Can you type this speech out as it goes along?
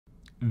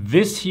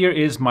This here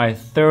is my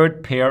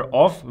third pair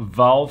of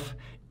valve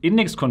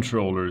index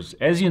controllers.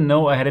 As you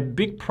know, I had a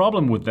big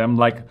problem with them,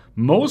 like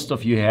most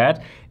of you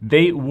had.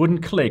 They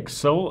wouldn't click.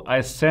 So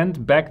I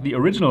sent back the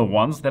original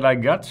ones that I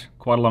got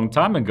quite a long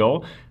time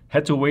ago.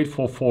 Had to wait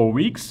for 4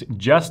 weeks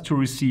just to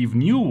receive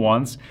new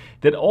ones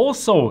that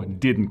also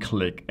didn't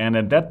click. And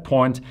at that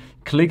point,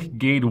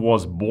 Clickgate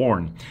was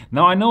born.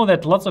 Now I know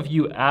that lots of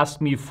you asked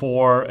me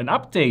for an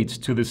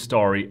update to this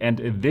story, and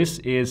this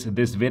is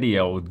this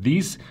video.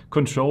 These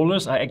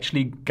controllers, I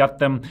actually got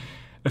them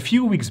a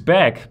few weeks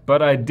back,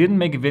 but I didn't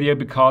make a video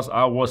because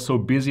I was so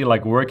busy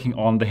like working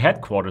on the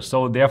headquarters.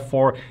 So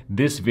therefore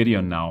this video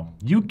now.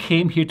 You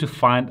came here to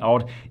find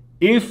out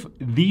if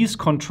these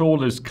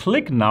controllers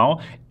click now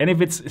and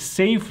if it's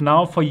safe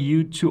now for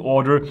you to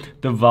order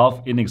the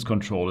Valve Index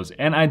controllers.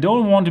 And I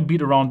don't want to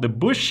beat around the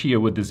bush here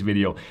with this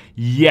video.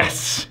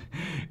 Yes,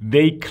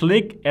 they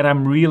click and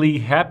I'm really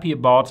happy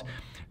about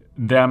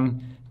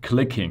them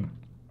clicking.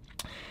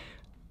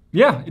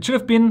 Yeah, it should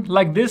have been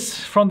like this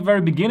from the very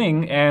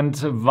beginning, and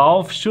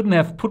Valve shouldn't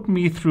have put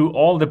me through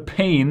all the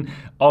pain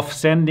of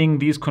sending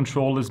these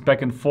controllers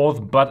back and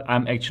forth, but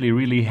I'm actually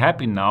really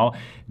happy now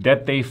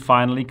that they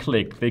finally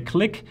click. They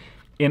click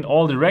in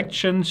all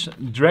directions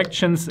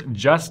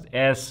just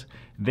as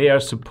they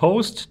are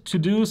supposed to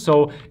do,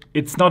 so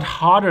it's not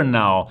harder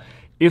now.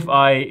 If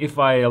I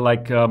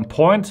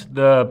point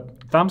the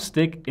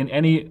thumbstick in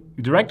any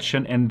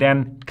direction and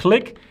then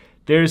click,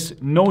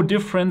 there's no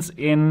difference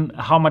in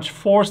how much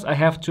force I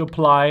have to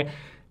apply,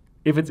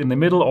 if it's in the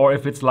middle or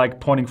if it's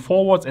like pointing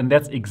forwards, and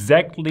that's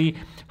exactly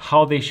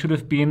how they should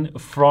have been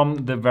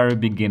from the very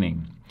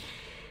beginning.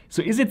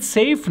 So is it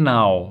safe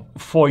now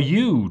for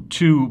you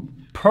to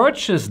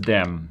purchase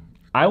them?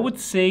 I would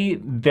say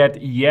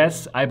that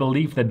yes, I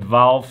believe that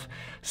Valve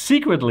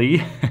secretly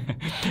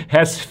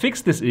has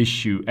fixed this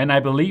issue, and I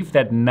believe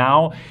that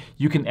now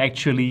you can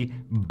actually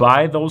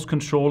buy those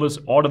controllers,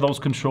 order those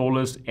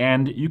controllers,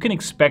 and you can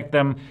expect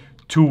them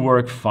to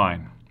work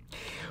fine.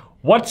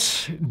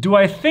 What do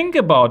I think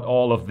about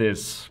all of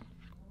this?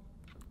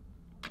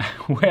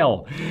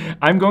 Well,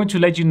 I'm going to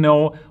let you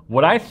know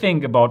what I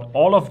think about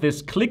all of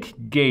this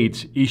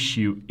Clickgate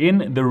issue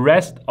in the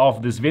rest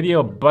of this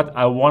video, but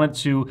I wanted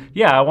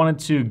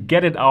to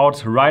get it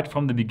out right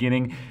from the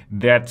beginning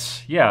that,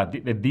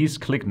 that these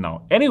click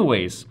now.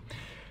 Anyways,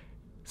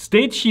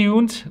 stay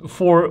tuned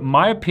for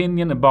my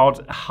opinion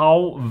about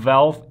how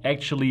Valve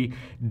actually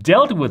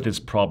dealt with this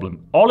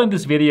problem, all in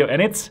this video,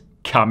 and it's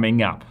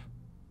coming up.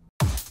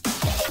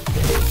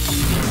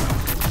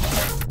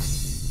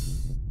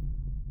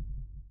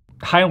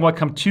 Hi and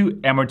welcome to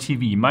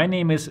MRTV. My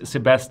name is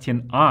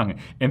Sebastian Ang,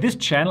 and this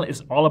channel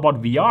is all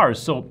about VR.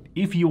 So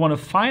if you want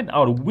to find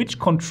out which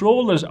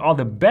controllers are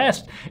the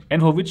best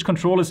and for which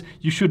controllers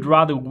you should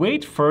rather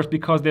wait first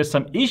because there's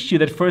some issue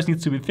that first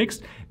needs to be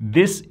fixed,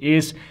 this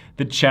is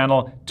the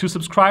channel to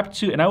subscribe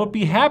to. And I would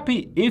be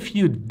happy if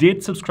you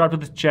did subscribe to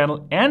this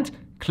channel and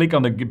click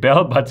on the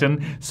bell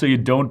button so you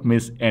don't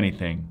miss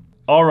anything.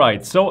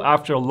 Alright, so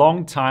after a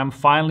long time,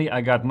 finally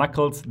I got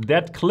knuckles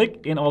that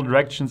click in all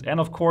directions, and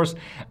of course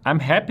I'm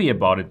happy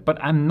about it,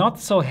 but I'm not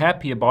so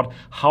happy about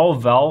how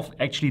Valve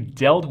actually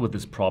dealt with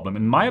this problem.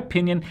 In my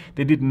opinion,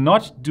 they did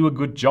not do a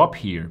good job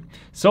here.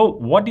 So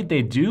what did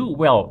they do?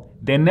 Well,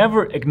 they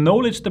never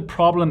acknowledged the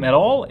problem at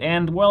all,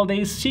 and well,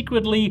 they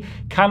secretly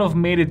kind of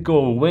made it go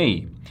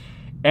away.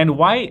 And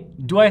why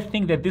do I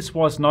think that this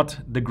was not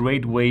the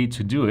great way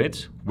to do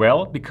it?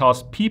 Well,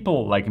 because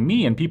people like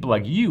me and people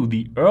like you,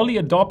 the early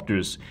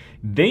adopters,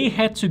 they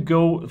had to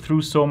go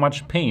through so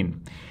much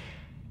pain.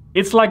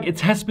 It's like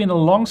it has been a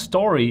long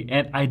story,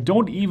 and I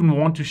don't even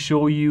want to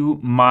show you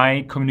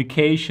my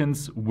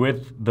communications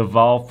with the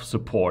Valve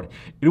support.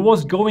 It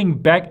was going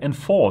back and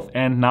forth,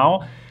 and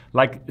now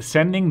like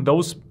sending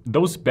those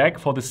back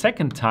for the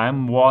second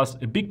time was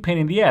a big pain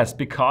in the ass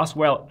because,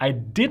 well, I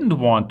didn't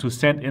want to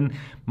send in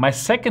my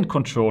second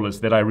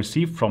controllers that I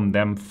received from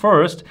them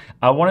first.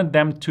 I wanted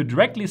them to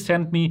directly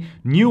send me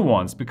new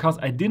ones because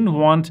I didn't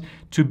want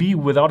to be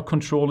without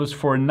controllers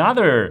for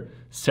another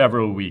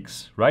several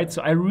weeks, right?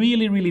 So I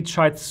really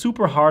tried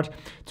super hard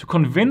to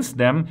convince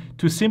them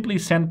to simply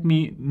send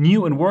me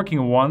new and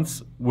working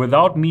ones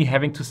without me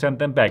having to send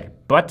them back.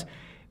 But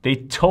they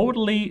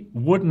totally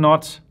would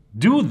not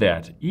do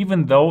that,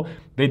 even though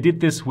they did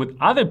this with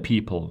other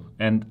people.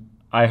 And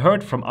I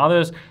heard from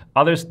others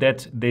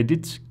that they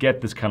did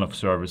get this kind of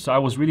service. So I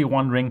was really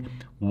wondering,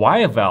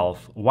 why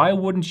Valve? Why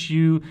wouldn't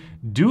you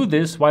do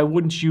this? Why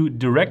wouldn't you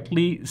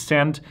directly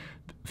send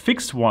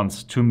fixed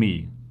ones to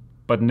me?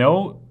 But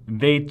no,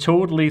 they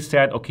totally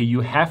said, okay,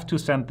 you have to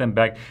send them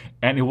back.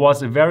 And it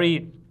was a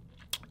very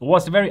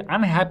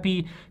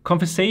unhappy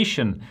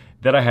conversation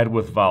that I had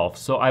with Valve.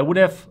 So I would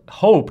have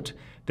hoped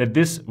that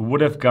this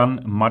would have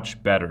gone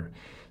much better.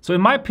 So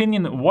in my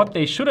opinion, what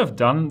they should have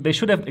done, they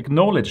should have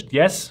acknowledged,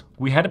 yes,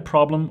 we had a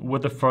problem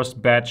with the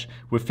first batch,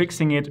 we're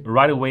fixing it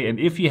right away, and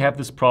if you have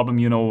this problem,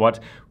 you know what,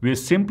 we're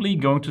simply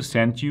going to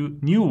send you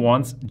new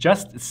ones,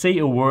 just say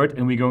a word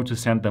and we're going to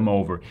send them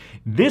over.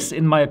 This,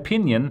 in my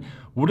opinion,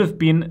 would have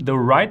been the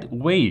right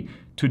way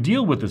to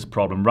deal with this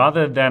problem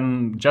rather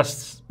than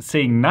just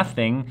saying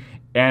nothing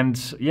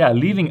and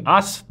leaving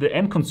us, the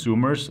end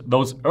consumers,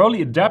 those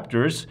early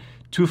adapters,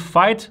 to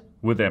fight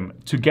with them,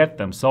 to get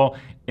them. So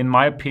in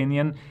my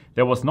opinion,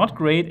 that was not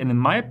great. And in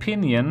my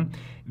opinion,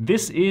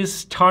 this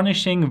is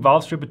tarnishing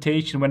Valve's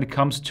reputation when it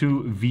comes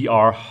to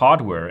VR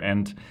hardware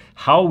and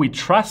how we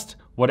trust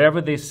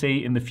whatever they say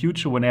in the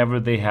future whenever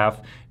they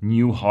have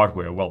new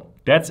hardware. Well,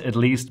 that's at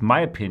least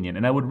my opinion.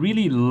 And I would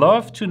really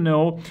love to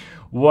know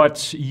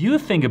what you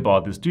think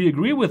about this. Do you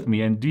agree with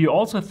me? And do you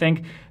also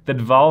think that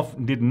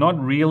Valve did not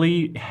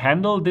really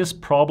handle this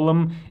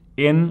problem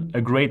in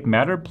a great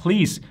manner?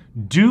 Please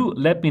do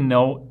let me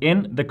know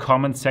in the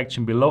comment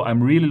section below.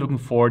 I'm really looking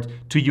forward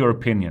to your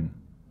opinion.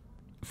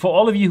 For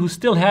all of you who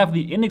still have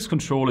the index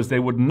controllers, they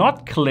would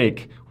not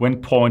click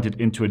when pointed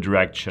into a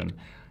direction.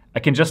 I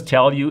can just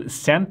tell you,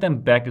 send them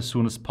back as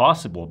soon as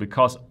possible,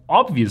 because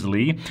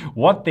obviously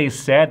what they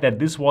said that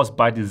this was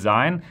by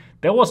design,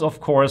 that was of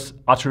course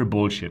utter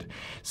bullshit.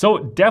 So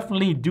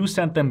definitely do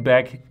send them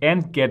back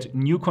and get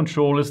new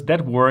controllers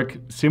that work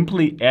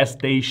simply as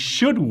they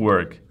should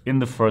work in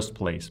the first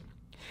place.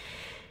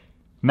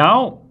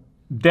 Now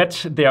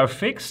that they are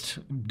fixed,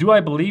 do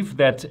I believe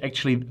that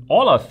actually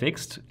all are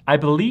fixed? I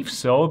believe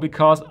so,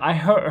 because I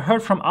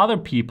heard from other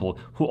people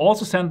who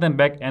also sent them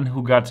back and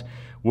who got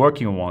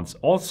working ones.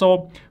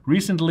 Also,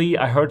 recently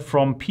I heard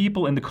from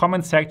people in the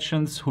comment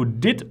sections who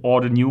did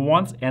order new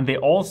ones, and they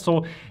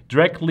also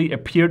directly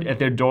appeared at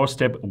their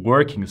doorstep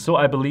working. So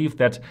I believe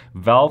that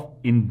Valve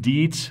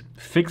indeed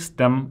fixed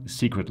them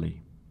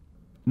secretly.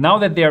 Now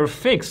that they are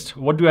fixed,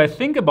 what do I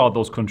think about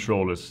those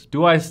controllers?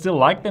 Do I still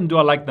like them? Do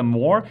I like them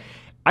more?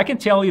 I can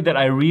tell you that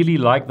I really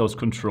like those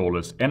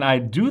controllers, and I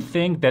do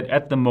think that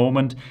at the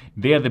moment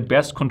they are the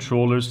best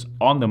controllers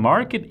on the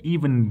market,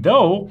 even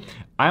though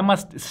I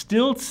must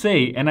still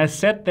say, and I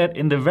said that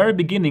in the very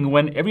beginning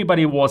when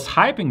everybody was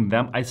hyping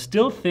them, I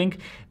still think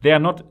they are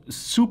not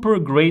super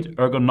great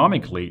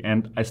ergonomically,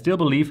 and I still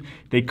believe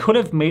they could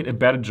have made a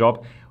better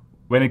job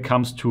when it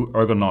comes to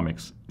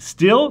ergonomics.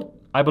 Still,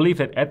 I believe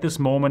that at this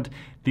moment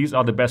these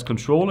are the best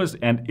controllers,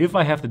 and if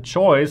I have the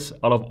choice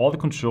out of all the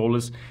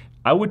controllers,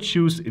 I would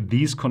choose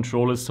these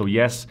controllers. So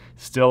yes,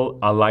 still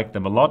I like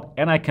them a lot,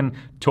 and I can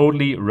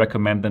totally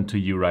recommend them to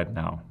you right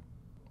now.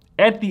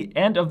 At the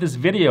end of this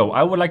video,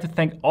 I would like to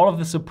thank all of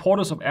the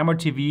supporters of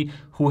MRTV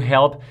who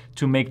help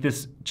to make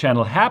this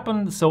channel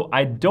happen, so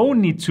I don't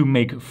need to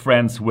make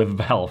friends with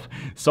Valve.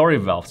 Sorry,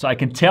 Valve. So I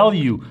can tell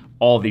you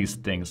all these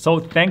things. So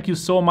thank you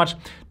so much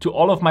to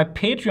all of my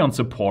Patreon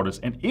supporters.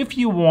 And if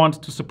you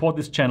want to support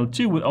this channel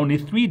too with only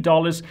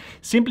 $3,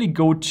 simply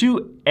go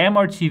to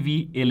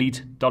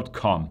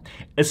mrtvelite.com.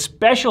 A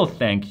special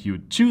thank you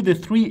to the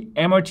 3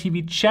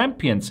 MRTV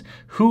Champions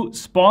who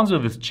sponsor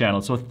this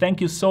channel. So thank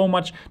you so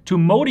much to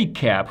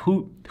Modicap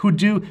who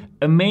do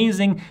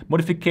amazing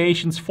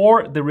modifications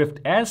for the Rift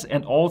S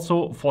and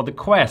also for the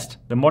Quest,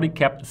 the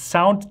Modicap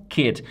sound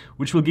kit,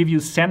 which will give you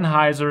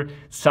Sennheiser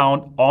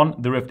sound on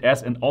the Rift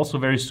S and also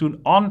very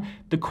soon on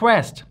the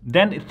Quest.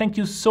 Then thank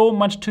you so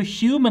much to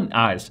Human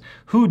Eyes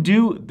who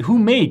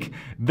make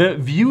the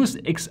Views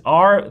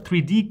XR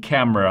 3D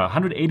camera,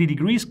 180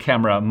 degrees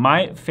camera,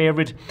 my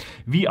favorite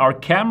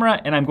VR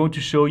camera, and I'm going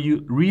to show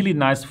you really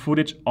nice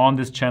footage on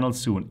this channel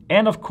soon.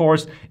 And of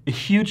course, a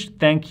huge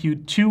thank you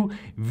to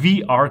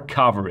VR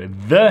Cover,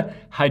 the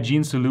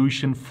hygiene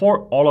solution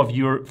for all of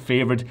your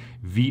favorite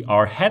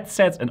VR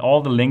headsets, and all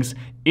the links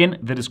in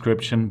the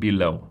description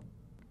below.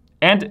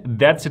 And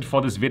that's it for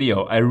this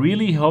video. I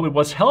really hope it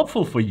was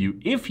helpful for you.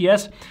 If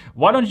yes,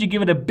 why don't you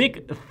give it a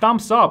big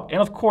thumbs up? And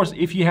of course,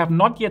 if you have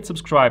not yet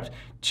subscribed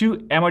to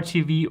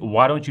MRTV,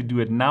 why don't you do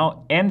it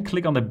now and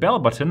click on the bell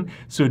button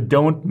so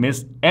don't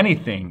miss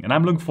anything. And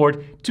I'm looking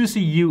forward to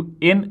see you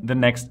in the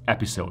next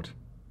episode.